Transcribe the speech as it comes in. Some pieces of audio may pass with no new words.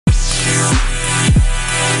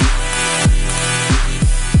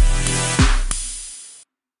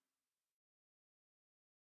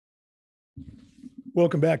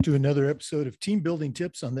Welcome back to another episode of Team Building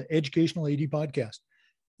Tips on the Educational AD Podcast.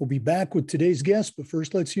 We'll be back with today's guest, but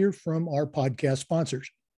first let's hear from our podcast sponsors.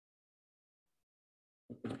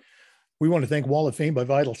 We want to thank Wall of Fame by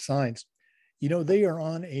Vital Signs. You know, they are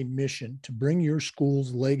on a mission to bring your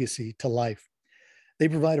school's legacy to life. They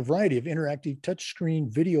provide a variety of interactive touchscreen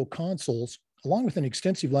video consoles, along with an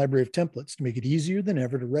extensive library of templates to make it easier than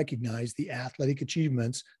ever to recognize the athletic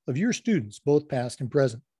achievements of your students, both past and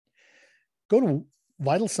present. Go to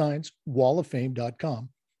vitalsignswalloffame.com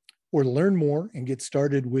or to learn more and get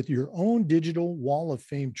started with your own digital Wall of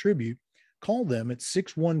Fame tribute. Call them at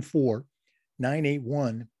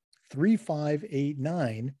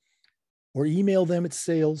 614-981-3589 or email them at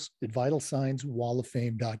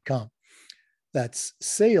sales@vitalsignswalloffame.com. That's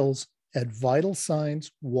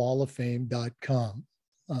sales@vitalsignswalloffame.com.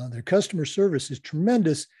 Their customer service is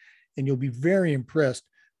tremendous, and you'll be very impressed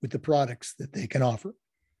with the products that they can offer.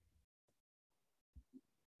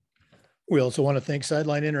 We also want to thank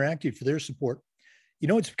Sideline Interactive for their support. You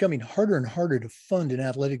know, it's becoming harder and harder to fund an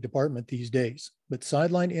athletic department these days, but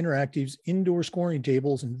Sideline Interactive's indoor scoring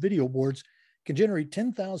tables and video boards can generate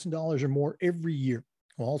 $10,000 or more every year,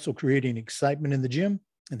 while also creating excitement in the gym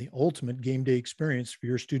and the ultimate game day experience for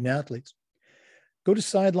your student athletes. Go to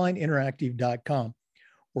sidelineinteractive.com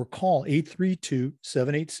or call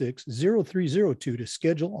 832-786-0302 to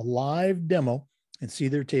schedule a live demo and see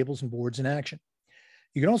their tables and boards in action.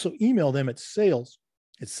 You can also email them at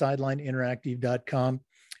sales@sidelineinteractive.com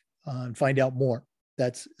and find out more.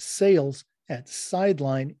 That's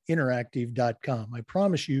sales@sidelineinteractive.com. I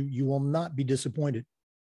promise you, you will not be disappointed.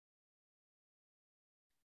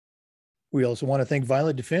 We also want to thank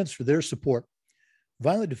Violet Defense for their support.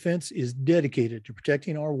 Violet Defense is dedicated to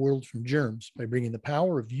protecting our world from germs by bringing the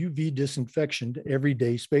power of UV disinfection to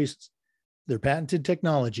everyday spaces. Their patented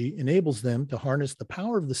technology enables them to harness the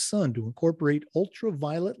power of the sun to incorporate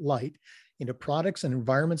ultraviolet light into products and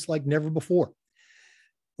environments like never before.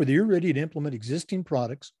 Whether you're ready to implement existing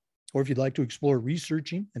products, or if you'd like to explore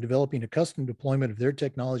researching and developing a custom deployment of their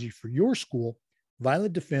technology for your school,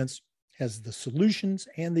 Violet Defense has the solutions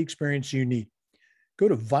and the experience you need. Go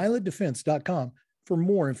to violetdefense.com for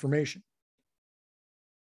more information.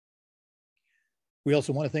 We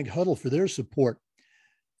also want to thank Hudl for their support.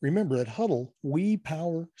 Remember, at Hudl, we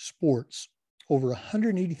power sports. Over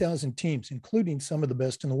 180,000 teams, including some of the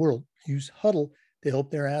best in the world, use Hudl to help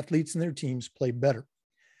their athletes and their teams play better.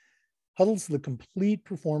 Hudl's the complete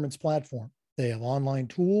performance platform. They have online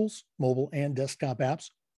tools, mobile and desktop apps,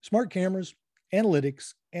 smart cameras,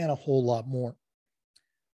 analytics, and a whole lot more.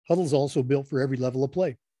 Hudl's also built for every level of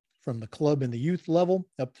play, from the club and the youth level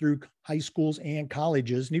up through high schools and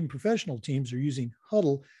colleges, and even professional teams are using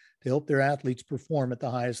Hudl to help their athletes perform at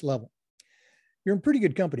the highest level. You're in pretty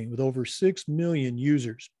good company with over 6 million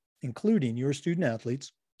users, including your student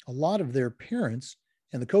athletes, a lot of their parents,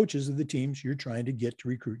 and the coaches of the teams you're trying to get to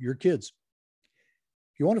recruit your kids.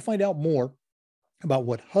 If you want to find out more about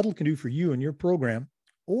what Hudl can do for you and your program,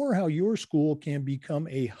 or how your school can become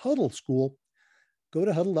a Hudl school, go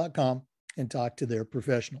to hudl.com and talk to their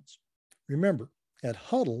professionals. Remember, at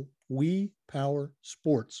Hudl, we power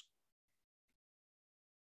sports.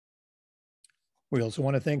 We also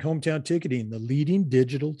want to thank Hometown Ticketing, the leading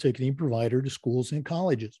digital ticketing provider to schools and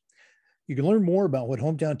colleges. You can learn more about what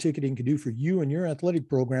Hometown Ticketing can do for you and your athletic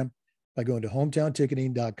program by going to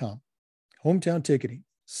hometownticketing.com. Hometown Ticketing,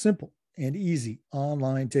 simple and easy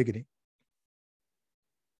online ticketing.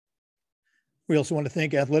 We also want to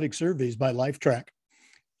thank Athletic Surveys by Lifetrack.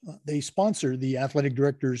 They sponsor the Athletic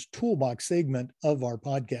Director's Toolbox segment of our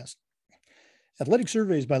podcast. Athletic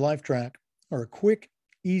Surveys by Lifetrack are a quick,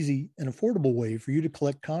 easy, and affordable way for you to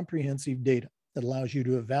collect comprehensive data that allows you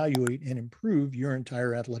to evaluate and improve your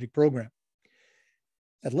entire athletic program.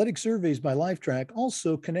 Athletic Surveys by Lifetrack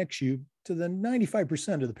also connects you to the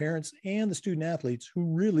 95% of the parents and the student athletes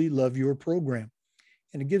who really love your program,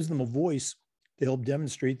 and it gives them a voice to help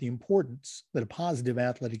demonstrate the importance that a positive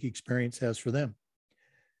athletic experience has for them.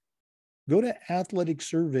 Go to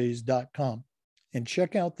athleticsurveys.com and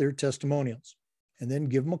check out their testimonials, and then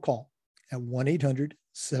give them a call at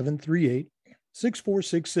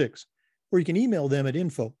 1-800-738-6466, or you can email them at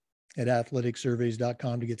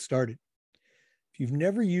info@athleticsurveys.com to get started. If you've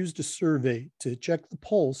never used a survey to check the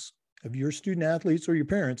pulse of your student athletes or your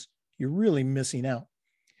parents, you're really missing out.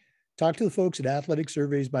 Talk to the folks at Athletic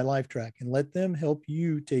Surveys by Lifetrack and let them help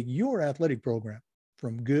you take your athletic program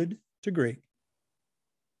from good to great.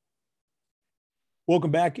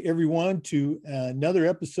 Welcome back, everyone, to another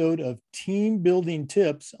episode of Team Building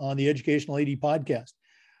Tips on the Educational AD Podcast.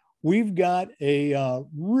 We've got a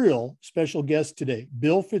real special guest today,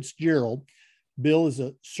 Bill Fitzgerald, Bill is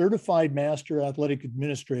a certified master athletic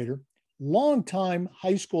administrator, longtime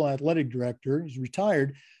high school athletic director. He's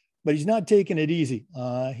retired, but he's not taking it easy.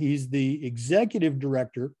 He's the executive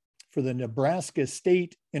director for the Nebraska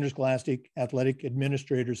State Interscholastic Athletic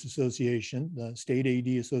Administrators Association, the State AD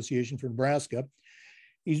Association for Nebraska.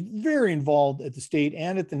 He's very involved at the state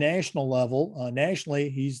and at the national level. Nationally,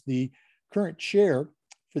 he's the current chair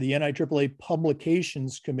for the NIAAA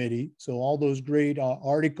Publications Committee. So all those great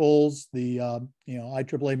articles, the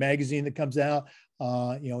IAAA magazine that comes out,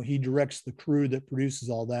 he directs the crew that produces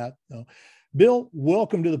all that. Bill,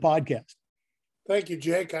 welcome to the podcast. Thank you,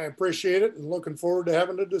 Jake. I appreciate it and looking forward to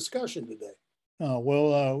having a discussion today.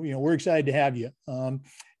 We're excited to have you.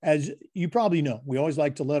 As you probably know, we always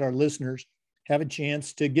like to let our listeners have a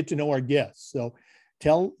chance to get to know our guests. So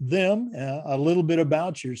tell them a little bit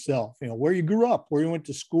about yourself, where you grew up, where you went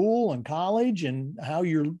to school and college, and how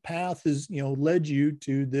your path has, led you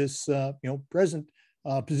to this, present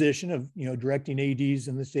position of, directing ADs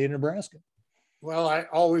in the state of Nebraska. Well, I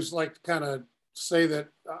always like to kind of say that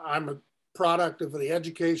I'm a product of the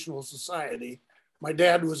Educational Society. My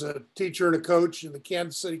dad was a teacher and a coach in the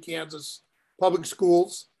Kansas City, Kansas public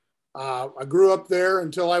schools. I grew up there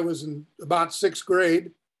until I was in about sixth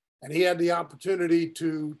grade, and he had the opportunity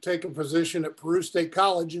to take a position at Peru State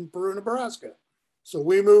College in Peru, Nebraska. So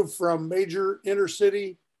we moved from major inner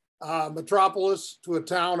city metropolis to a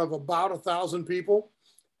town of about 1,000 people.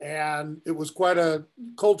 And it was quite a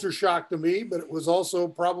culture shock to me, but it was also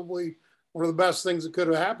probably one of the best things that could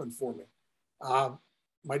have happened for me.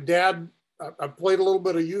 My dad, I played a little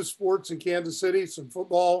bit of youth sports in Kansas City, some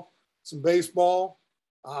football, some baseball.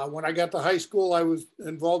 When I got to high school, I was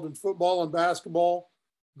involved in football and basketball,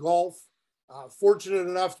 golf. Fortunate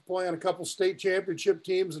enough to play on a couple state championship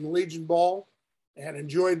teams in Legion Ball and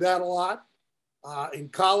enjoyed that a lot. In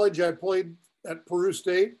college, I played at Peru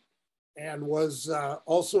State and was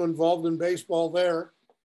also involved in baseball there.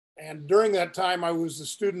 And during that time, I was the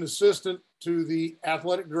student assistant to the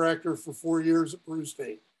athletic director for 4 years at Peru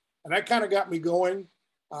State. And that kind of got me going.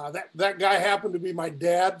 That guy happened to be my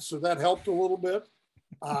dad, so that helped a little bit.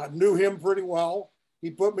 Knew him pretty well. He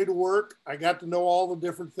put me to work. I got to know all the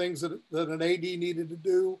different things that an AD needed to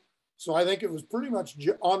do. So I think it was pretty much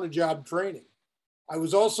on-the-job training. I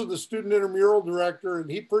was also the student intramural director,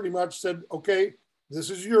 and he pretty much said, okay, this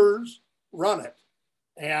is yours, run it.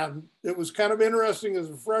 And it was kind of interesting as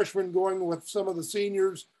a freshman going with some of the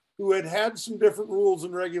seniors who had some different rules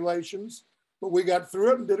and regulations, but we got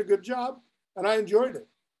through it and did a good job, and I enjoyed it.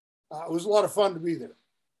 It was a lot of fun to be there.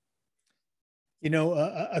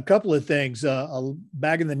 A couple of things.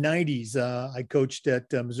 Back in the 90s, I coached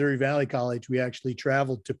at Missouri Valley College. We actually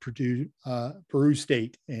traveled to Peru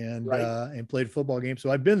State and played a football game.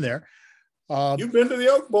 So I've been there. You've been to the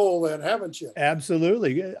Oak Bowl then, haven't you?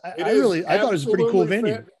 Absolutely. I thought it was a pretty cool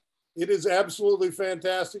venue. It is absolutely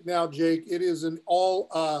fantastic now, Jake. It is an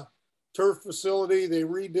all turf facility. They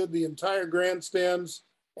redid the entire grandstands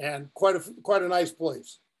and quite a nice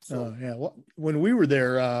place. So. Yeah. Well, when we were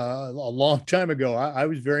there a long time ago, I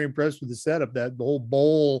was very impressed with the setup. The whole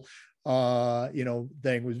bowl,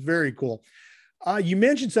 thing was very cool. You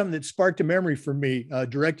mentioned something that sparked a memory for me,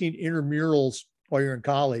 directing intramurals while you're in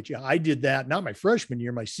college. I did that, not my freshman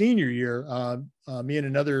year, my senior year. Me and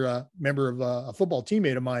another member of a football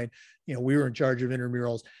teammate of mine, we were in charge of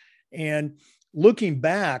intramurals. And looking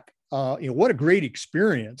back, what a great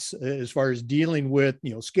experience as far as dealing with,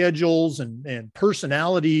 schedules and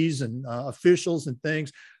personalities and officials and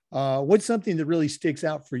things. What's something that really sticks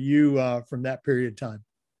out for you from that period of time?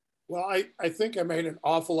 Well, I think I made an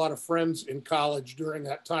awful lot of friends in college during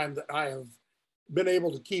that time that I have been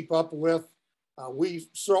able to keep up with. We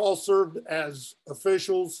all served as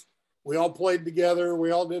officials. We all played together. We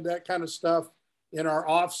all did that kind of stuff in our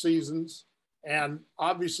off seasons. And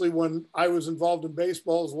obviously when I was involved in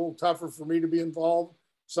baseball, it was a little tougher for me to be involved.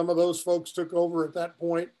 Some of those folks took over at that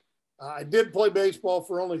point. I did play baseball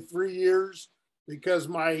for only 3 years because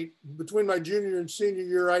between my junior and senior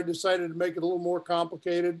year, I decided to make it a little more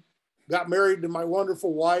complicated. Got married to my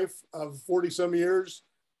wonderful wife of 40 some years.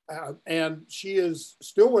 And she is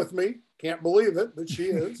still with me. Can't believe it, but she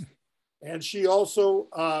is. And she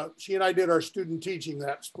also, she and I did our student teaching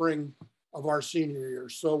that spring of our senior year.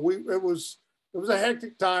 So it was a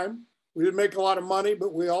hectic time. We didn't make a lot of money,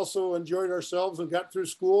 but we also enjoyed ourselves and got through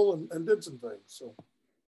school and did some things. So.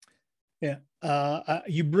 Yeah.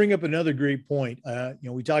 You bring up another great point.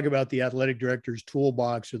 We talk about the athletic director's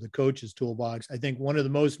toolbox or the coach's toolbox. I think one of the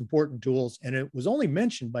most important tools, and it was only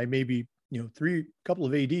mentioned by maybe, couple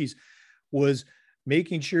of ADs, was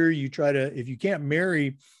making sure you try to, if you can't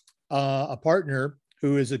marry a partner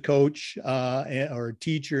who is a coach or a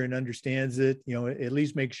teacher and understands it, at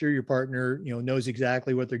least make sure your partner, knows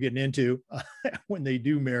exactly what they're getting into when they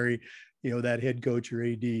do marry, that head coach or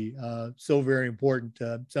AD. So very important.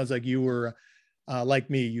 Sounds like you were like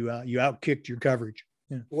me, you outkicked your coverage.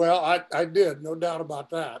 Yeah. Well, I did, no doubt about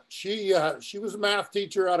that. She was a math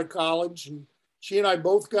teacher out of college, and she and I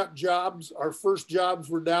both got jobs. Our first jobs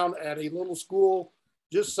were down at a little school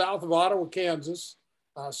just south of Ottawa, Kansas,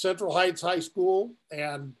 Central Heights High School,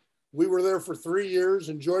 and we were there for 3 years,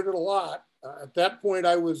 enjoyed it a lot. At that point,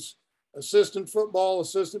 I was assistant football,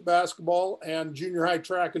 assistant basketball, and junior high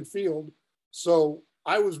track and field. So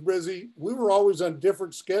I was busy. We were always on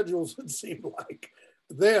different schedules, it seemed like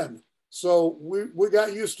then. So we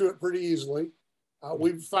got used to it pretty easily.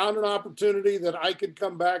 We found an opportunity that I could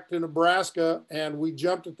come back to Nebraska, and we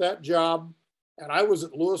jumped at that job. And I was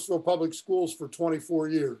at Louisville Public Schools for 24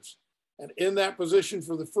 years. And in that position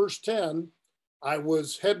for the first 10, I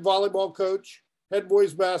was head volleyball coach, head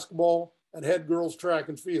boys basketball, and head girls track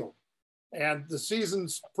and field. And the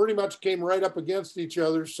seasons pretty much came right up against each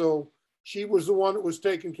other. So she was the one that was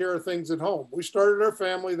taking care of things at home. We started our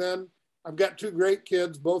family then. I've got 2 great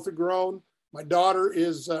kids, both are grown. My daughter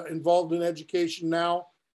is involved in education now.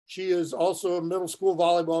 She is also a middle school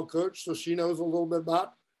volleyball coach, so she knows a little bit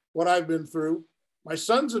about what I've been through. My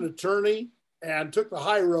son's an attorney and took the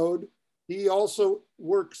high road. He also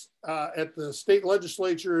works at the state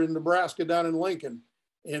legislature in Nebraska down in Lincoln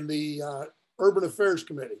in the Urban Affairs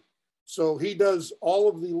Committee. So he does all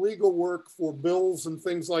of the legal work for bills and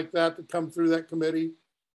things like that that come through that committee.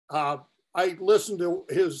 I listen to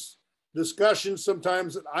his discussions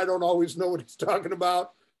sometimes that I don't always know what he's talking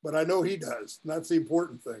about, but I know he does. And that's the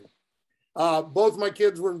important thing. Both my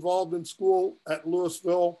kids were involved in school at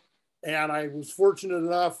Louisville, and I was fortunate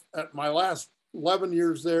enough at my last 11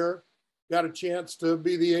 years there, got a chance to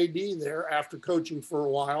be the AD there after coaching for a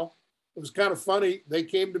while. It was kind of funny. They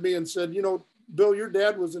came to me and said, Bill, your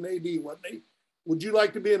dad was an AD, wasn't he? Would you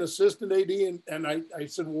like to be an assistant AD? And I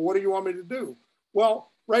said, well, what do you want me to do?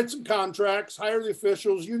 Well, write some contracts, hire the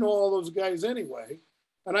officials, all those guys anyway.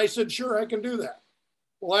 And I said, sure, I can do that.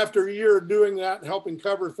 Well, after a year of doing that and helping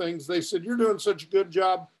cover things, they said, you're doing such a good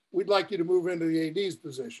job, we'd like you to move into the AD's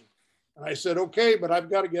position. And I said, okay, but I've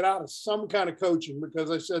got to get out of some kind of coaching, because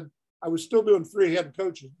I said I was still doing 3 head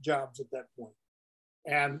coaching jobs at that point.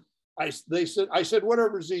 And I said,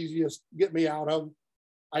 whatever's easiest, get me out of.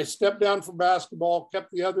 I stepped down from basketball,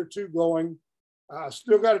 kept the other 2 going,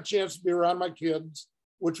 still got a chance to be around my kids,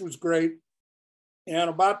 which was great. And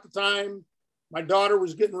about the time my daughter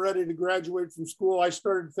was getting ready to graduate from school, I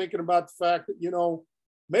started thinking about the fact that,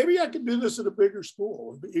 maybe I could do this at a bigger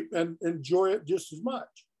school and enjoy it just as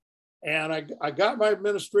much. And I got my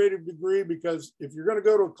administrative degree, because if you're going to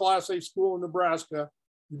go to a Class A school in Nebraska,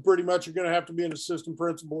 you pretty much are going to have to be an assistant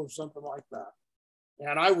principal or something like that.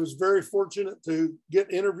 And I was very fortunate to get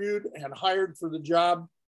interviewed and hired for the job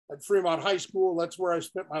at Fremont High School. That's where I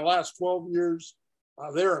spent my last 12 years.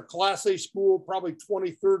 They're a Class A school, probably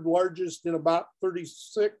 23rd largest in about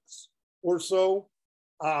 36 or so.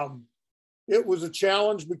 It was a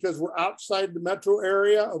challenge because we're outside the metro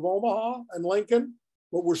area of Omaha and Lincoln,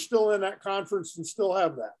 but we're still in that conference and still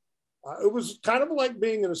have that. It was kind of like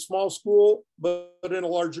being in a small school, but in a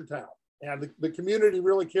larger town. And the community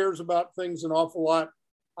really cares about things an awful lot.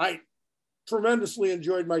 I tremendously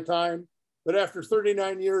enjoyed my time, but after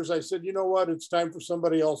 39 years, I said, you know what, it's time for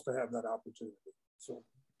somebody else to have that opportunity. So.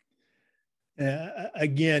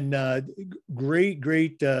 Again, great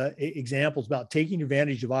examples about taking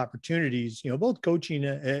advantage of opportunities, both coaching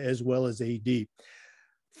as well as AD.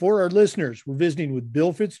 For our listeners, we're visiting with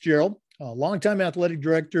Bill Fitzgerald, a longtime athletic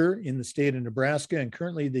director in the state of Nebraska and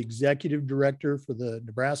currently the executive director for the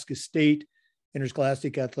Nebraska State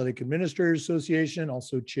Interscholastic Athletic Administrators Association,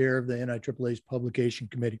 also chair of the NIAAA's Publication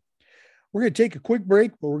Committee. We're going to take a quick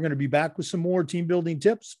break, but we're going to be back with some more team building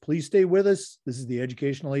tips. Please stay with us. This is the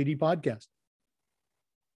Educational AD Podcast.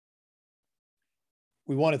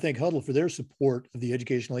 We want to thank Hudl for their support of the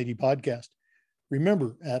Educational AD Podcast.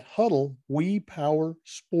 Remember, at Hudl, we power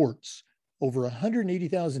sports. Over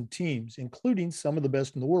 180,000 teams, including some of the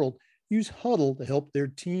best in the world, use Hudl to help their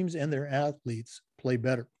teams and their athletes play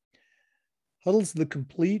better. Hudl's the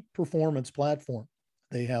complete performance platform.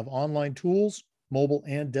 They have online tools, mobile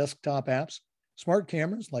and desktop apps, smart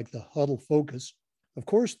cameras like the Hudl Focus. Of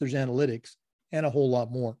course, there's analytics and a whole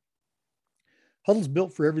lot more. Hudl's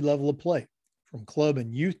built for every level of play, from club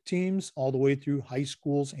and youth teams all the way through high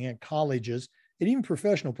schools and colleges, and even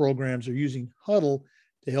professional programs are using Hudl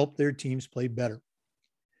to help their teams play better.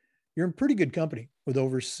 You're in pretty good company with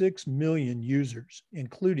over 6 million users,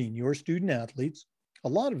 including your student athletes, a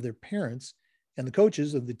lot of their parents, and the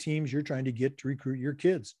coaches of the teams you're trying to get to recruit your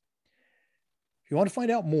kids. If you want to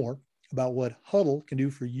find out more about what Hudl can do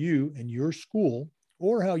for you and your school,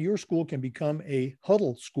 or how your school can become a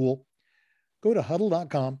Hudl school, go to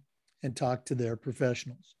hudl.com and talk to their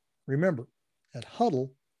professionals. Remember, at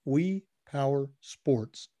Hudl, we power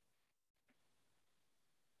sports.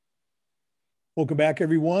 Welcome back,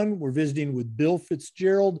 everyone. We're visiting with Bill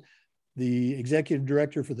Fitzgerald, the executive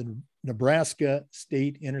director for the Nebraska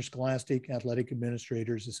State Interscholastic Athletic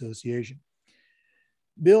Administrators Association.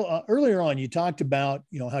 Bill, earlier on, you talked about,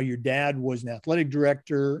 how your dad was an athletic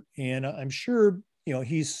director, and I'm sure,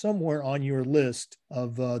 he's somewhere on your list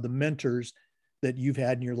of the mentors that you've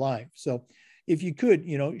had in your life. So if you could,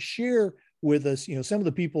 share with us, some of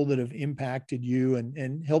the people that have impacted you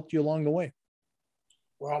and helped you along the way.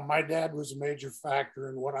 Well, my dad was a major factor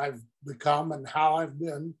in what I've become and how I've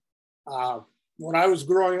been. When I was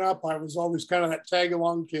growing up, I was always kind of that tag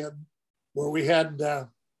along kid where we had,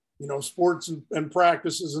 sports and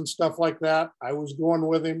practices and stuff like that. I was going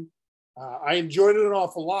with him. I enjoyed it an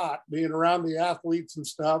awful lot, being around the athletes and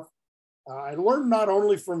stuff. I learned not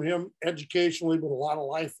only from him educationally, but a lot of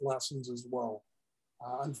life lessons as well.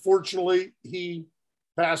 Unfortunately, he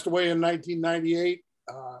passed away in 1998.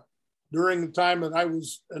 During the time that I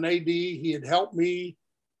was an AD, he had helped me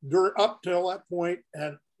up till that point.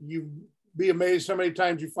 And you'd be amazed how many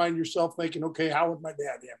times you find yourself thinking, okay, how would my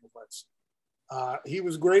dad handle this? He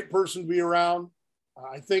was a great person to be around.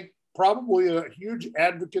 I think probably a huge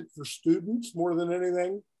advocate for students more than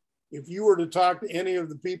anything. If you were to talk to any of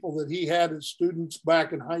the people that he had as students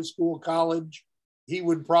back in high school, college, he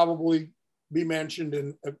would probably be mentioned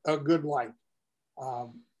in a good light.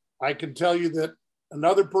 I can tell you that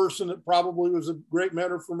another person that probably was a great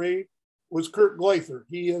mentor for me was Kurt Glather.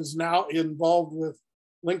 He is now involved with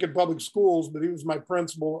Lincoln Public Schools, but he was my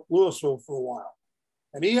principal at Louisville for a while.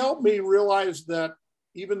 And he helped me realize that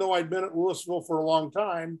even though I'd been at Louisville for a long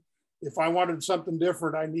time, if I wanted something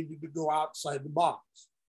different, I needed to go outside the box.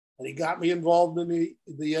 And he got me involved in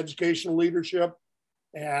the educational leadership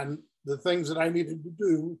and the things that I needed to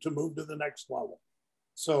do to move to the next level.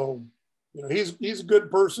 So, he's a good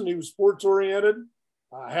person. He was sports oriented.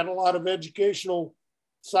 Had a lot of educational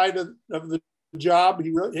side of the job.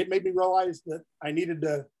 It made me realize that I needed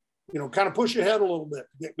to, kind of push ahead a little bit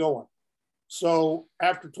to get going. So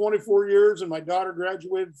after 24 years and my daughter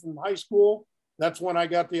graduated from high school, that's when I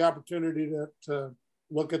got the opportunity to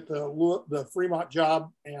look at the Fremont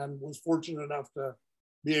job and was fortunate enough to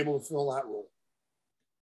be able to fill that role.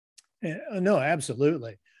 No,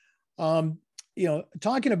 absolutely.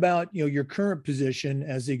 Talking about, your current position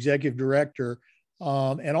as the executive director,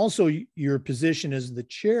 and also your position as the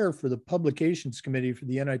chair for the publications committee for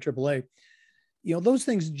the NIAAA, those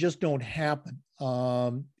things just don't happen.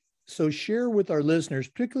 So share with our listeners,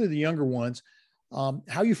 particularly the younger ones,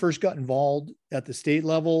 how you first got involved at the state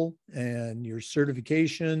level and your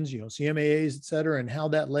certifications, CMAAs, et cetera, and how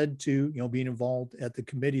that led to, being involved at the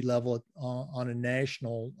committee level on a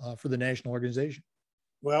national, for the national organization.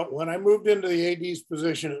 Well, when I moved into the AD's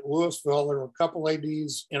position at Louisville, there were a couple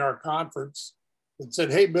ADs in our conference that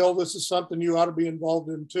said, hey, Bill, this is something you ought to be involved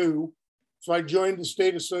in too. So I joined the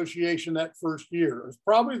state association that first year. It was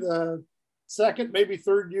probably the second, maybe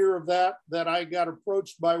third year of that I got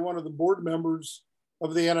approached by one of the board members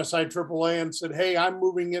of the NSIAAA and said, hey, I'm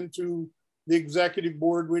moving into the executive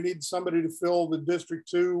board. We need somebody to fill the District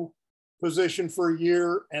 2 position for a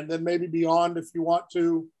year and then maybe beyond if you want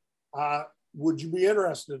to. Would you be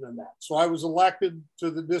interested in that? So I was elected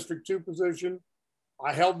to the District 2 position.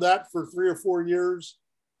 I held that for 3 or 4 years.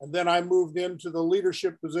 And then I moved into the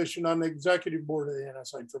leadership position on the executive board of the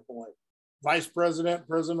NSIAAA. Vice president,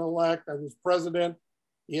 president-elect. I was president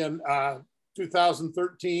in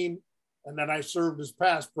 2013, and then I served as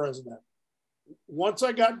past president. Once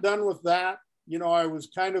I got done with that, I was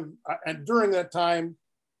and during that time,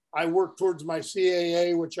 I worked towards my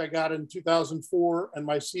CAA, which I got in 2004, and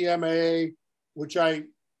my CMAA, which I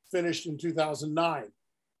finished in 2009.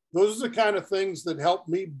 Those are the kind of things that helped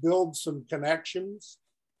me build some connections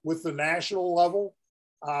with the national level.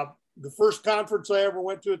 The first conference I ever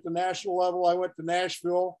went to at the national level, I went to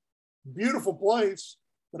Nashville. Beautiful place,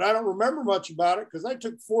 but I don't remember much about it because I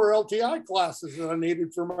took 4 LTI classes that I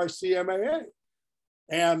needed for my CMAA.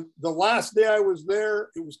 And the last day I was there,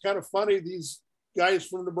 it was kind of funny. These guys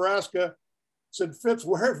from Nebraska said, Fitz,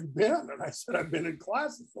 where have you been? And I said, I've been in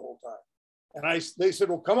classes the whole time. And they said,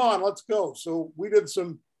 well, come on, let's go. So we did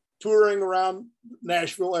some touring around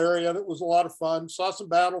Nashville area. That was a lot of fun. Saw some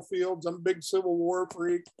battlefields. I'm a big Civil War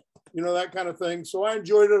freak, that kind of thing. So I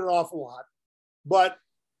enjoyed it an awful lot. But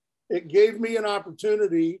it gave me an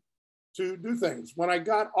opportunity to do things. When I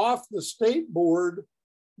got off the state board,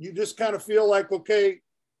 you just kind of feel like, okay,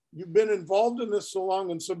 you've been involved in this so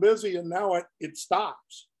long and so busy, and now it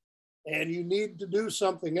stops and you need to do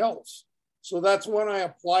something else. So that's when I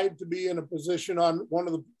applied to be in a position on one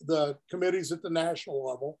of the committees at the national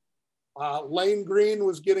level. Lane Green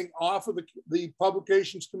was getting off of the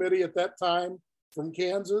publications committee at that time from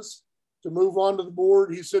Kansas to move on to the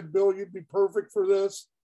board. He said, Bill, you'd be perfect for this.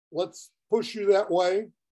 Let's push you that way.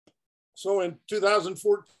 So in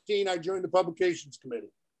 2014, I joined the publications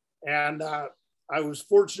committee. And I was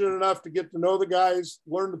fortunate enough to get to know the guys,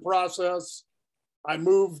 learn the process. I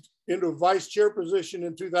moved into a vice chair position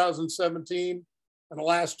in 2017. And the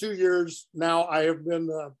last 2 years, now I have been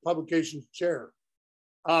the publications chair.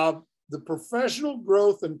 The professional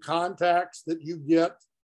growth and contacts that you get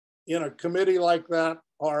in a committee like that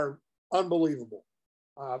are unbelievable.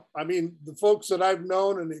 I mean, the folks that I've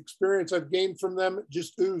known and the experience I've gained from them, it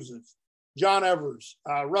just oozes. John Evers,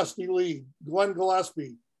 Rusty Lee, Glenn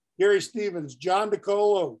Gillespie, Gary Stevens, John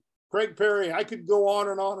DiColo, Craig Perry. I could go on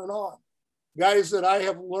and on and on. Guys that I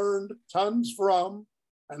have learned tons from,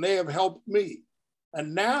 and they have helped me.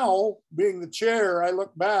 And now, being the chair, I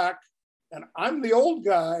look back and I'm the old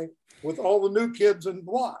guy with all the new kids in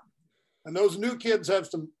block. And those new kids have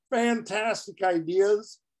some fantastic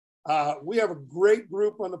ideas. We have a great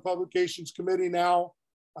group on the publications committee now.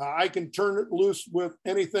 I can turn it loose with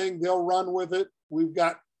anything. They'll run with it. We've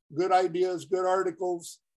got good ideas, good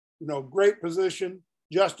articles, great position.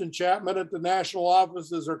 Justin Chapman at the national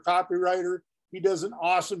office is our copywriter. He does an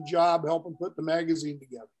awesome job helping put the magazine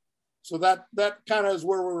together. So that kind of is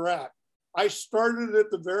where we're at. I started at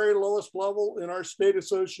the very lowest level in our state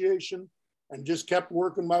association and just kept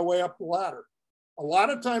working my way up the ladder. A lot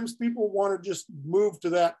of times people want to just move to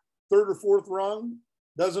that third or fourth rung.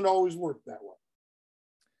 Doesn't always work that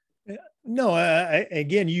way. No,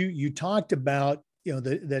 again, you talked about,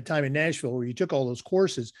 that time in Nashville where you took all those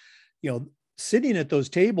courses, sitting at those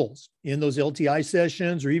tables in those LTI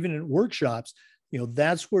sessions or even in workshops,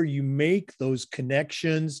 that's where you make those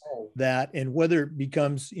connections and whether it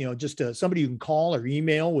becomes, just somebody you can call or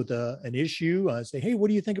email with an issue, say, hey, what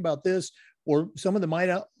do you think about this? Or some of them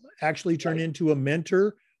might actually turn into a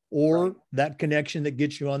mentor or that connection that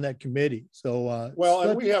gets you on that committee. So,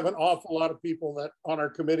 and we have an awful lot of people that on our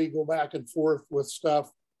committee go back and forth with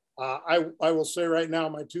stuff. I will say right now,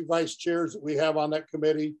 my two vice chairs that we have on that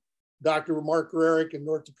committee, Dr. Mark Rarick in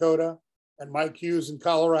North Dakota and Mike Hughes in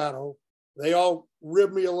Colorado, they all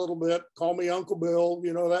rib me a little bit, call me Uncle Bill,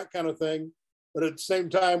 that kind of thing. But at the same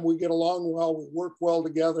time, we get along well, we work well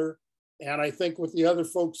together. And I think with the other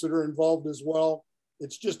folks that are involved as well,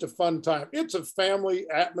 it's just a fun time. It's a family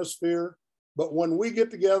atmosphere, but when we get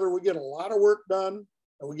together, we get a lot of work done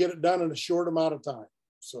and we get it done in a short amount of time.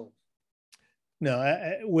 So.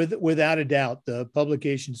 No, without a doubt, the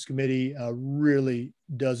publications committee really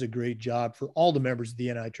does a great job for all the members of the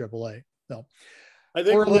NIAAA. So, I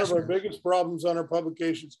think one of our biggest problems on our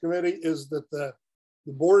publications committee is that the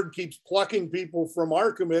board keeps plucking people from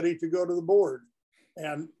our committee to go to the board.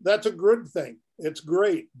 And that's a good thing. It's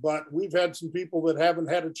great, but we've had some people that haven't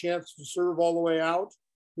had a chance to serve all the way out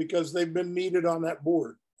because they've been needed on that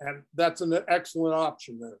board. And that's an excellent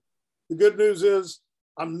option there. The good news is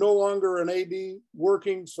I'm no longer an AD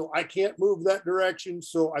working, so I can't move that direction.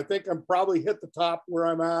 So I think I'm probably hit the top where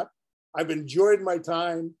I'm at. I've enjoyed my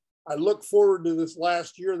time. I look forward to this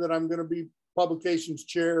last year that I'm going to be publications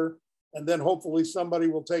chair, and then hopefully somebody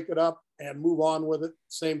will take it up and move on with it.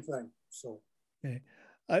 Same thing. So. Okay.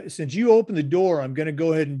 Since you opened the door, I'm going to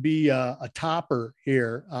go ahead and be a topper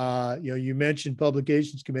here. You mentioned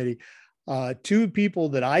publications committee. Two people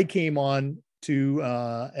that I came on to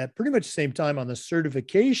at pretty much the same time on the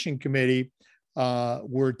certification committee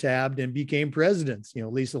were tabbed and became presidents,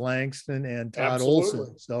 Lisa Langston and Todd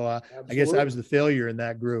Olson. So I guess I was the failure in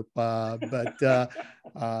that group.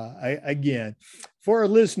 Again, for our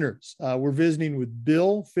listeners, we're visiting with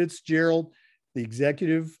Bill Fitzgerald, the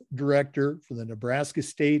executive director for the Nebraska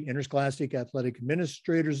State Interscholastic Athletic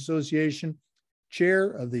Administrators Association, chair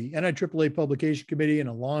of the NIAAA Publication Committee, and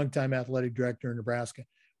a longtime athletic director in Nebraska.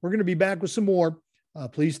 We're going to be back with some more.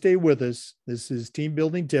 Please stay with us. This is Team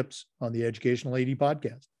Building Tips on the Educational AD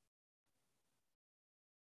Podcast.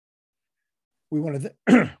 We want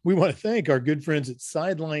to thank our good friends at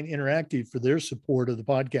Sideline Interactive for their support of the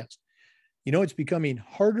podcast. It's becoming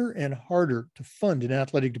harder and harder to fund an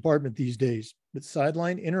athletic department these days, but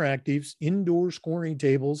Sideline Interactive's indoor scoring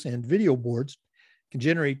tables and video boards can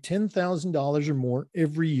generate $10,000 or more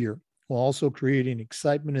every year, while also creating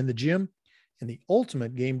excitement in the gym and the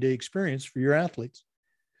ultimate game day experience for your athletes.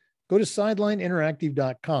 Go to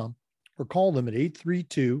sidelineinteractive.com or call them at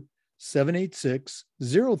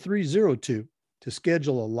 786-0302 to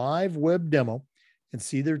schedule a live web demo and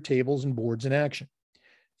see their tables and boards in action.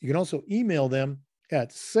 You can also email them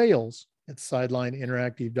at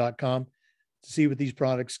sales@sidelineinteractive.com to see what these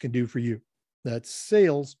products can do for you. That's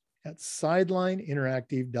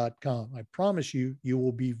sales@sidelineinteractive.com. I promise you, you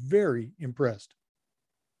will be very impressed.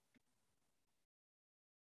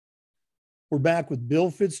 We're back with Bill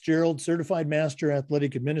Fitzgerald, Certified Master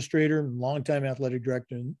Athletic Administrator and longtime athletic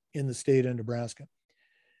director in the state of Nebraska.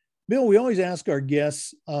 Bill, we always ask our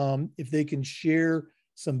guests if they can share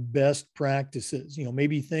some best practices,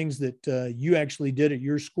 maybe things that you actually did at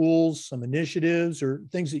your schools, some initiatives or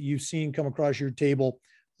things that you've seen come across your table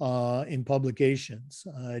in publications.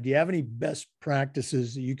 Do you have any best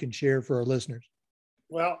practices that you can share for our listeners?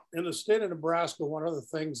 Well, in the state of Nebraska, one of the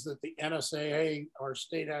things that the NSAA, our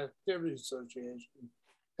State Activity Association,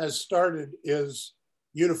 has started is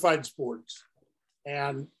unified sports.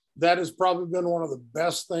 And that has probably been one of the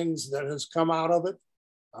best things that has come out of it.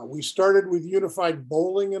 We started with unified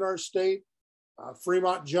bowling in our state.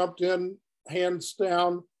 Fremont jumped in, hands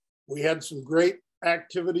down. We had some great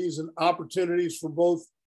activities and opportunities for both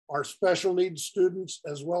our special needs students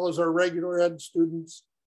as well as our regular ed students.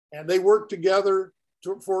 And they worked together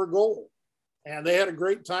for a goal. And they had a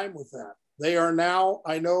great time with that. They are now,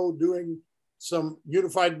 I know, doing some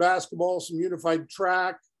unified basketball, some unified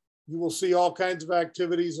track. You will see all kinds of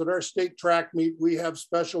activities at our state track meet. We have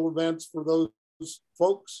special events for those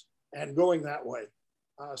folks and going that way.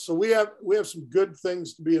 So we have some good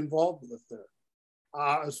things to be involved with there.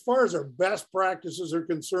 As far as our best practices are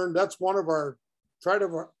concerned, that's one of our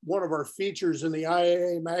features in the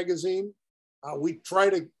IAA magazine. We try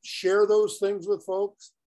to share those things with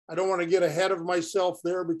folks. I don't want to get ahead of myself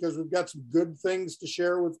there because we've got some good things to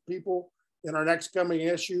share with people in our next coming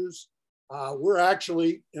issues. We're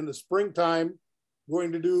actually in the springtime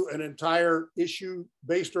going to do an entire issue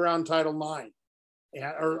based around Title IX,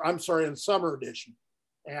 in summer edition,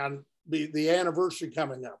 and the anniversary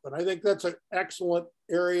coming up. And I think that's an excellent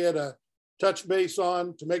area to touch base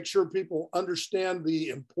on to make sure people understand the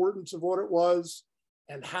importance of what it was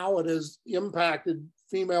and how it has impacted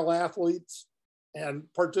female athletes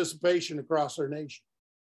and participation across our nation.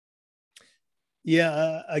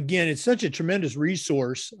 Yeah, again, it's such a tremendous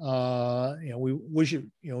resource. We wish it,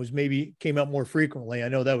 was maybe came out more frequently. I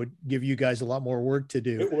know that would give you guys a lot more work to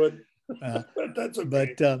do. It would. That's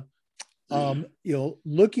okay. But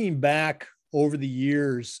looking back over the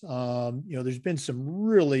years, there's been some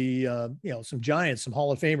really, some giants, some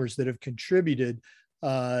Hall of Famers that have contributed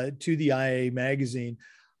to the IA magazine.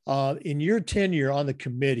 In your tenure on the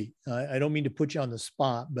committee, I don't mean to put you on the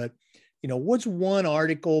spot, but what's one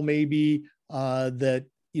article maybe that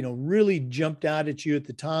really jumped out at you at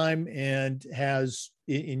the time and has,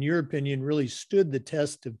 in your opinion, really stood the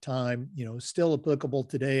test of time, still applicable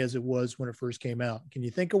today as it was when it first came out? Can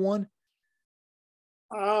you think of one?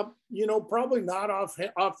 Probably not off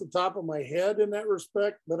the top of my head in that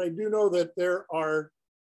respect, but I do know that there are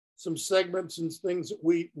some segments and things that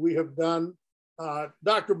we have done.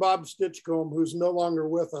 Dr. Bob Stitchcomb, who's no longer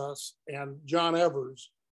with us, and John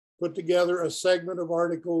Evers put together a segment of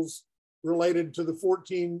articles related to the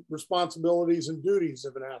 14 responsibilities and duties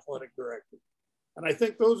of an athletic director. And I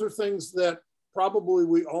think those are things that probably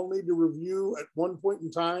we all need to review at one point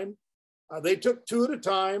in time. They took two at a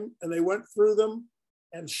time and they went through them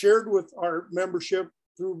and shared with our membership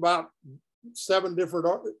through about 7 different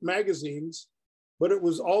magazines. But it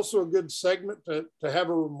was also a good segment to have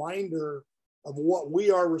a reminder of what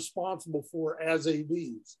we are responsible for as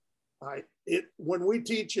ADs. When we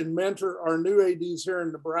teach and mentor our new ADs here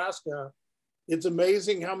in Nebraska, it's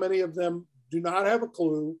amazing how many of them do not have a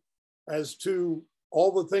clue as to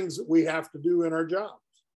all the things that we have to do in our jobs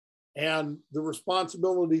and the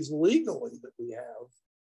responsibilities legally that we have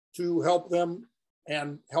to help them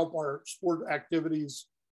and help our sport activities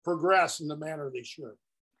progress in the manner they should.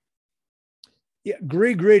 Yeah,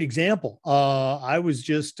 great example. I was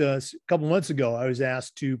just a couple months ago, I was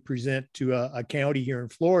asked to present to a county here in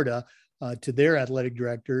Florida to their athletic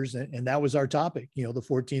directors, and that was our topic, the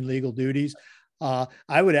 14 legal duties.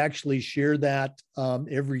 I would actually share that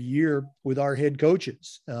every year with our head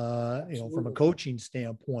coaches, from a coaching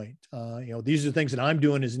standpoint. These are things that I'm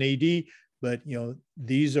doing as an AD, but,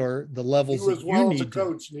 these are the levels that you need as a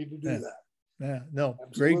coach need to do that. Yeah, no,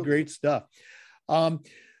 Absolutely. great stuff.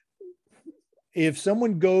 If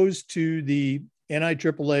someone goes to the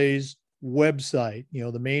NIAAA's website,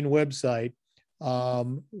 the main website,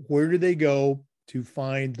 where do they go to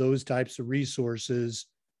find those types of resources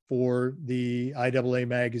for the IAA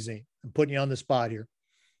magazine? I'm putting you on the spot here.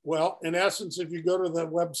 Well, in essence, if you go to the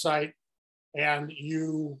website and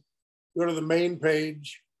you go to the main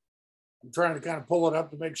page. I'm trying to kind of pull it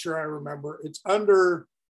up to make sure I remember. It's under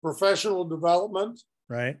professional development.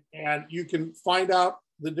 Right. And you can find out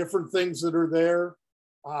the different things that are there.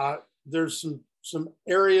 There's some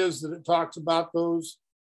areas that it talks about those.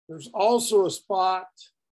 There's also a spot,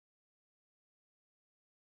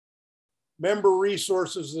 member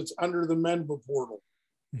resources, that's under the member portal.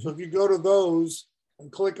 So if you go to those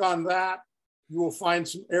and click on that, you will find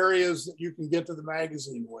some areas that you can get to the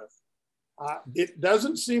magazine with. It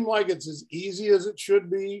doesn't seem like it's as easy as it should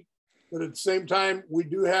be, but at the same time, we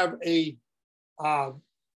do have a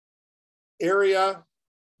area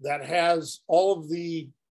that has all of the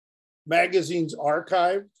magazines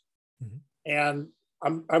archived. And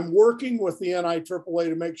I'm working with the NIAAA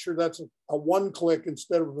to make sure that's a one-click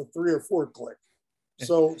instead of a 3 or 4-click.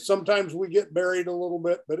 So sometimes we get buried a little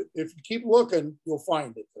bit, but if you keep looking, you'll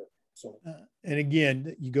find it there. So, and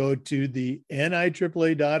again, you go to the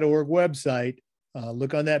NIAAA.org website,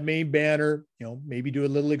 look on that main banner, maybe do a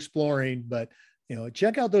little exploring, but,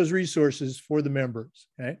 check out those resources for the members.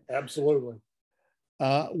 Okay. Absolutely.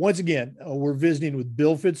 Once again, we're visiting with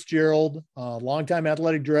Bill Fitzgerald, longtime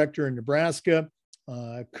athletic director in Nebraska,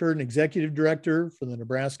 current executive director for the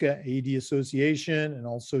Nebraska AD Association, and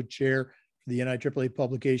also chair for the NIAAA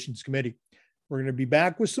Publications Committee. We're going to be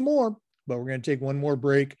back with some more, but we're going to take one more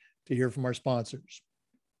break to hear from our sponsors.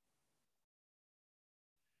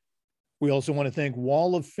 We also want to thank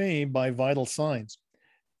Wall of Fame by Vital Signs.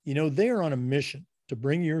 They are on a mission to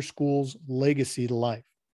bring your school's legacy to life.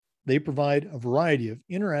 They provide a variety of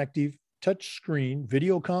interactive touchscreen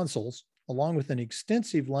video consoles, along with an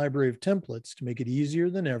extensive library of templates to make it easier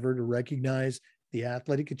than ever to recognize the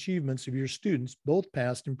athletic achievements of your students, both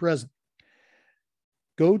past and present.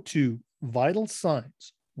 Go to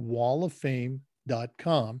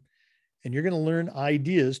vitalsignswalloffame.com, and you're going to learn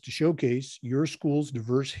ideas to showcase your school's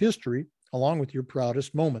diverse history along with your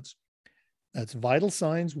proudest moments. That's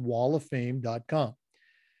vitalsignswalloffame.com.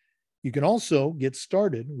 You can also get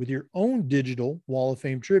started with your own digital Wall of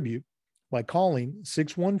Fame tribute by calling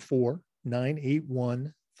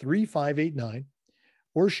 614-981-3589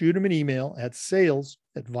 or shoot them an email at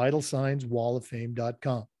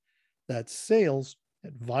sales@vitalsignswalloffame.com. That's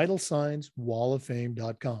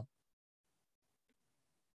sales@vitalsignswalloffame.com.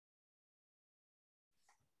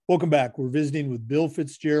 Welcome back. We're visiting with Bill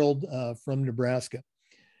Fitzgerald from Nebraska.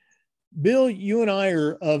 Bill, you and I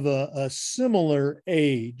are of a similar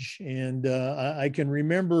age, and I can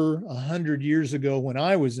remember 100 years ago when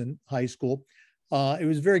I was in high school, it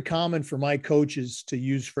was very common for my coaches to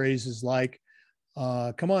use phrases like,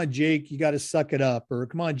 come on, Jake, you got to suck it up, or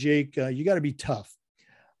come on, Jake, you got to be tough.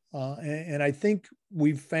 And I think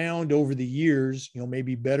we've found over the years,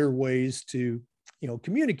 maybe better ways to,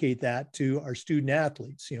 communicate that to our student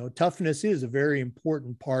athletes. Toughness is a very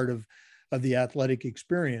important part of the athletic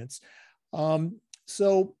experience.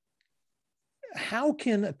 So how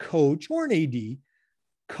can a coach or an AD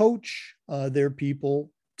coach their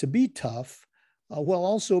people to be tough while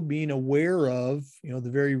also being aware of, the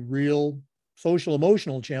very real social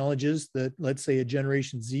emotional challenges that, let's say, a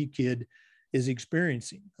Generation Z kid is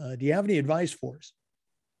experiencing? Do you have any advice for us?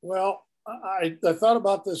 Well, I thought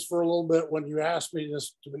about this for a little bit when you asked me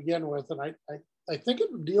this to begin with, and I think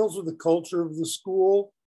it deals with the culture of the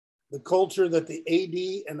school, the culture that the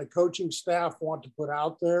AD and the coaching staff want to put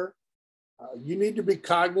out there. You need to be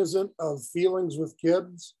cognizant of feelings with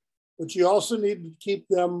kids, but you also need to keep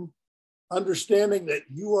them understanding that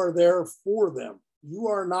you are there for them. You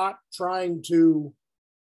are not trying to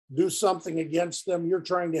do something against them. You're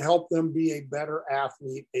trying to help them be a better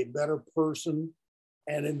athlete, a better person,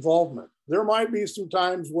 and involvement. There might be some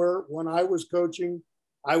times where when I was coaching,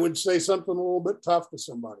 I would say something a little bit tough to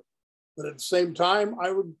somebody. But at the same time,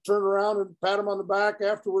 I would turn around and pat them on the back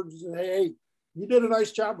afterwards and say, hey, you did a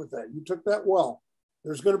nice job with that. You took that well.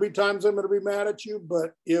 There's going to be times I'm going to be mad at you,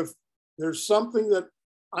 but if there's something that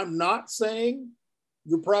I'm not saying,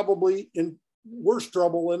 you're probably in worse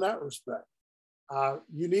trouble in that respect.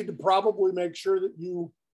 You need to probably make sure that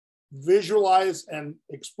you visualize and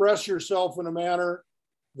express yourself in a manner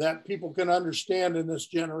that people can understand in this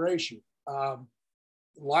generation. A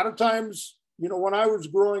lot of times, when I was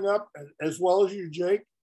growing up, as well as you, Jake,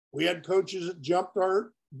 we had coaches that jumped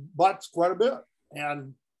our butts quite a bit.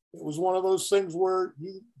 And it was one of those things where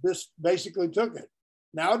you just basically took it.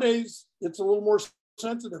 Nowadays, it's a little more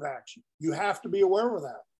sensitive action. You have to be aware of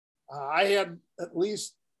that. I had at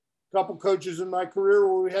least a couple coaches in my career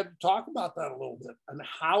where we had to talk about that a little bit and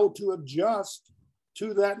how to adjust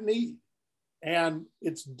to that need. And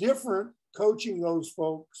it's different coaching those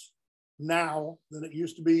folks now than it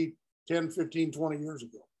used to be 10, 15, 20 years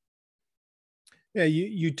ago. Yeah,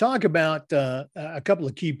 you talk about a couple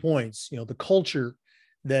of key points. The culture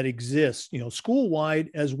that exists, school wide,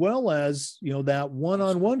 as well as that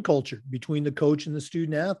one-on-one culture between the coach and the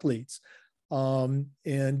student athletes.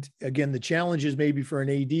 And again, the challenges maybe for an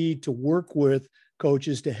AD to work with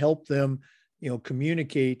coaches to help them,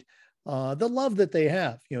 communicate the love that they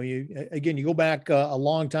have. You go back a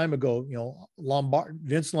long time ago.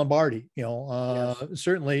 Vince Lombardi. Yes.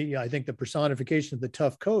 Certainly, I think the personification of the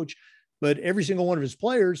tough coach. But every single one of his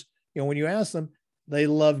players, when you ask them, they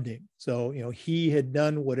loved him. So, he had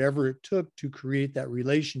done whatever it took to create that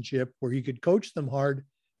relationship where he could coach them hard,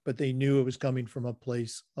 but they knew it was coming from a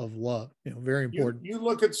place of love. Very important. You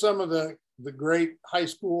look at some of the great high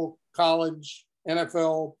school, college,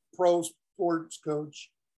 NFL, pro sports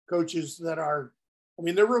coaches that are,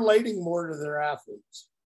 they're relating more to their athletes.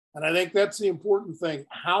 And I think that's the important thing.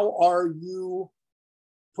 How are you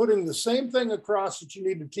putting the same thing across that you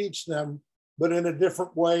need to teach them, but in a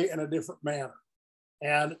different way, in a different manner?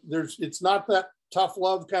 And it's not that tough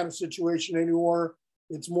love kind of situation anymore.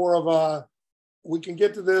 It's more of a, we can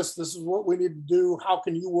get to this. This is what we need to do. How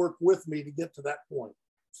can you work with me to get to that point?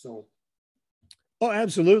 So. Oh,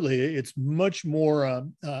 absolutely. It's much more,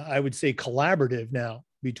 I would say, collaborative now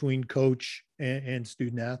between coach and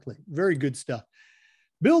student athlete. Very good stuff.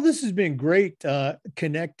 Bill, this has been great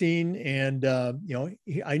connecting, and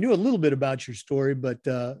I knew a little bit about your story, but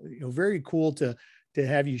very cool to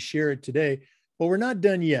have you share it today. But we're not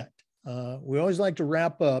done yet. We always like to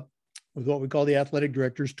wrap up with what we call the athletic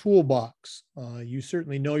director's toolbox. You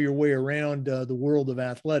certainly know your way around the world of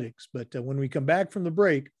athletics, but when we come back from the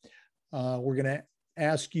break, we're going to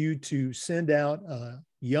ask you to send out a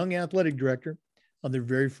young athletic director on their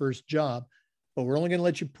very first job, but we're only going to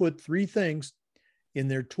let you put 3 things in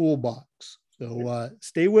their toolbox. So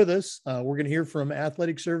stay with us. We're going to hear from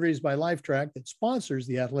Athletic Surveys by Lifetrack that sponsors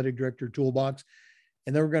the Athletic Director Toolbox.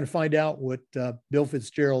 And then we're going to find out what Bill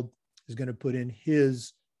Fitzgerald is going to put in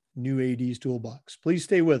his new AD's toolbox. Please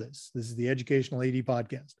stay with us. This is the Educational AD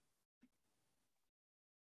Podcast.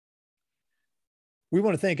 We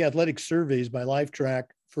want to thank Athletic Surveys by Lifetrack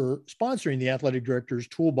for sponsoring the Athletic Director's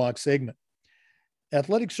Toolbox segment.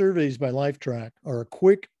 Athletic Surveys by Lifetrack are a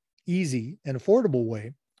quick, easy, and affordable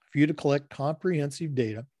way for you to collect comprehensive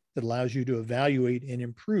data that allows you to evaluate and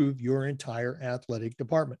improve your entire athletic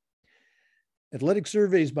department. Athletic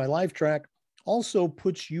Surveys by Lifetrack also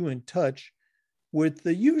puts you in touch with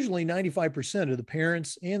the usually 95% of the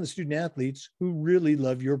parents and the student athletes who really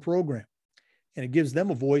love your program. And it gives them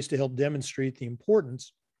a voice to help demonstrate the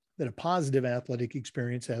importance that a positive athletic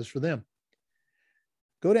experience has for them.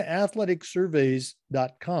 Go to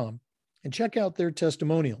athleticsurveys.com and check out their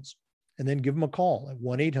testimonials, and then give them a call at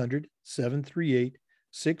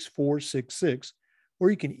 1-800-738-6466,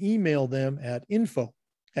 or you can email them at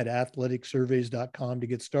info@athleticsurveys.com to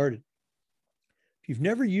get started. If you've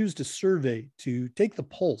never used a survey to take the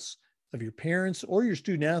pulse of your parents or your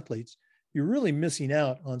student athletes, you're really missing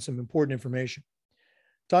out on some important information.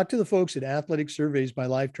 Talk to the folks at Athletic Surveys by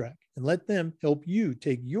Lifetrack and let them help you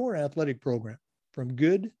take your athletic program from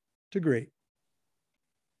good to great.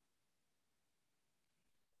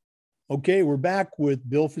 Okay, we're back with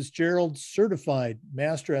Bill Fitzgerald, certified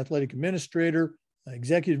Master Athletic Administrator,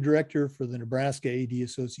 Executive Director for the Nebraska AD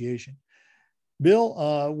Association.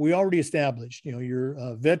 Bill, we already established, you're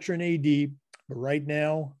a veteran AD, but right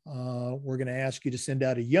now we're going to ask you to send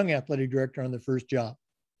out a young athletic director on their first job.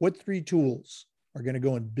 What 3 tools are going to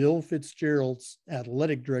go in Bill Fitzgerald's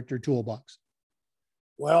athletic director toolbox?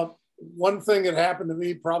 Well, one thing that happened to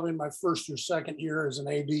me probably in my first or second year as an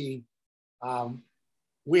AD,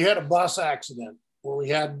 we had a bus accident where we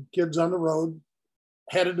had kids on the road,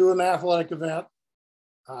 headed to an athletic event.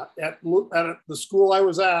 At the school I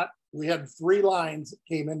was at, we had 3 lines that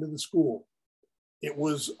came into the school. It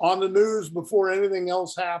was on the news before anything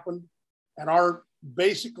else happened. And our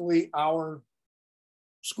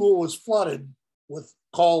school was flooded with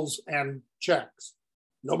calls and checks.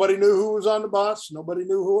 Nobody knew who was on the bus. Nobody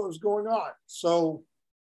knew what was going on. So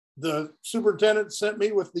the superintendent sent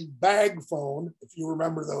me with the bag phone, if you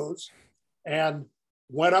remember those, and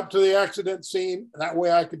went up to the accident scene. That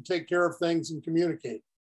way I could take care of things and communicate.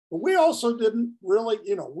 But we also didn't really,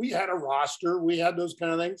 we had a roster. We had those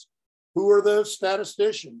kind of things. Who are the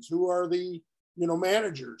statisticians? Who are the,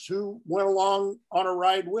 managers? Who went along on a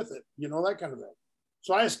ride with it? That kind of thing.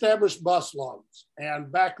 So I established bus logs.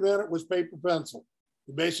 And back then it was paper pencil.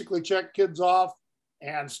 You basically checked kids off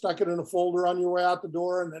and stuck it in a folder on your way out the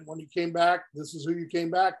door. And then when you came back, this is who you came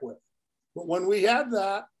back with. But when we had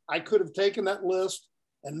that, I could have taken that list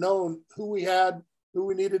and known who we had, who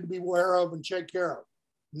we needed to be aware of and take care of.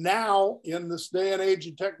 Now, in this day and age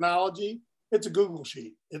of technology, It's a Google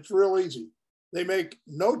sheet. It's real easy. They make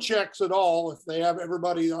no checks at all if they have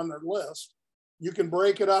everybody on their list. You can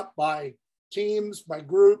break it up by teams, by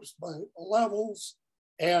groups, by levels,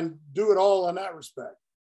 and do it all in that respect.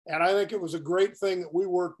 And I think it was a great thing that we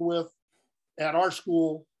worked with at our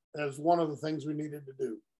school as one of the things we needed to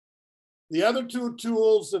do. The other two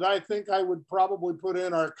tools that I think I would probably put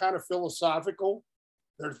in are kind of philosophical.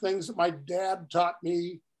 They're things that my dad taught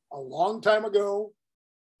me a long time ago.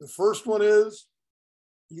 The first one is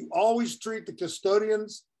you always treat the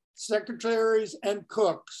custodians, secretaries, and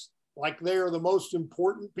cooks like they are the most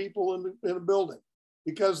important people in a building,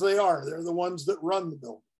 because they are. They're the ones that run the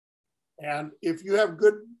building. And if you have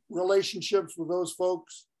good relationships with those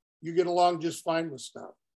folks, you get along just fine with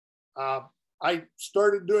stuff. I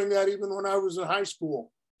started doing that even when I was in high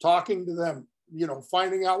school, talking to them,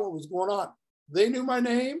 finding out what was going on. They knew my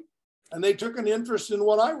name and they took an interest in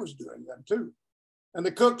what I was doing then too. And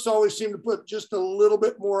the cooks always seemed to put just a little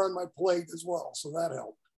bit more on my plate as well. So that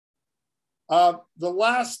helped. The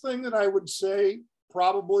last thing that I would say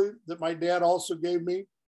probably that my dad also gave me,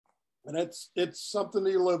 and it's something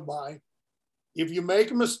that you live by. If you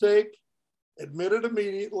make a mistake, admit it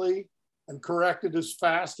immediately and correct it as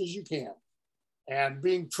fast as you can. And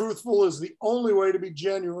being truthful is the only way to be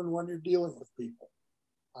genuine when you're dealing with people.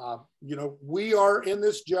 We are in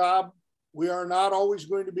this job. We are not always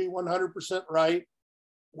going to be 100% right.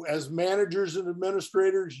 As managers and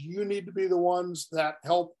administrators, you need to be the ones that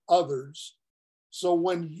help others. So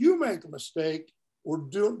when you make a mistake or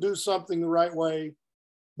do something the right way,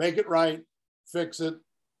 make it right, fix it,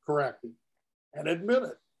 correct it, and admit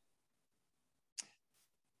it.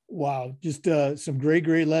 Wow, just some great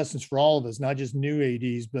lessons for all of us, not just new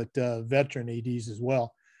ADs, but veteran ADs as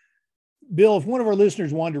well. Bill, if one of our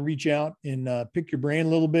listeners wanted to reach out and pick your brain a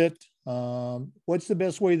little bit, what's the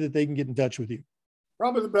best way that they can get in touch with you?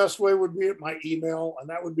 Probably the best way would be at my email, and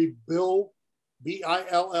that would be Bill,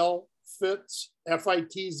 Bill, Fitz,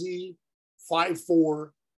 Fitz,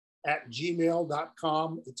 54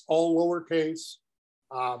 @gmail.com. It's all lowercase.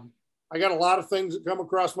 I got a lot of things that come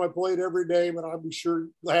across my plate every day, but I'll be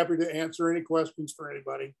happy to answer any questions for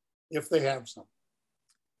anybody if they have some.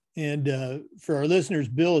 And for our listeners,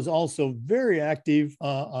 Bill is also very active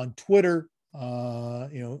on Twitter,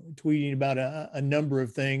 tweeting about a number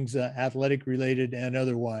of things, athletic related and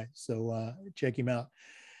otherwise. So check him out.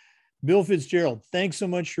 Bill Fitzgerald, thanks so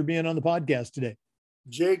much for being on the podcast today.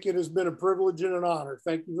 Jake, it has been a privilege and an honor.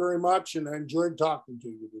 Thank you very much. And I enjoyed talking to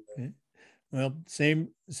you today. Well, same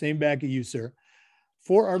back at you, sir.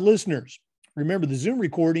 For our listeners, remember the Zoom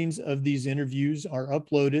recordings of these interviews are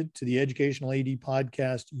uploaded to the Educational AD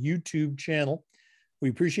Podcast YouTube channel. We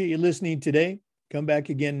appreciate you listening today. Come back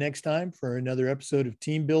again next time for another episode of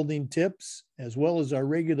Team Building Tips, as well as our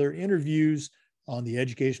regular interviews on the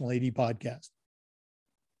Educational AD Podcast.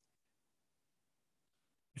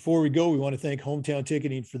 Before we go, we want to thank Hometown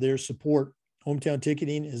Ticketing for their support. Hometown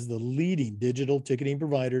Ticketing is the leading digital ticketing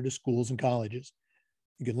provider to schools and colleges.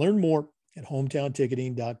 You can learn more at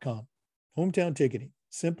hometownticketing.com. Hometown Ticketing,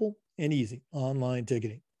 simple and easy online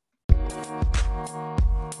ticketing.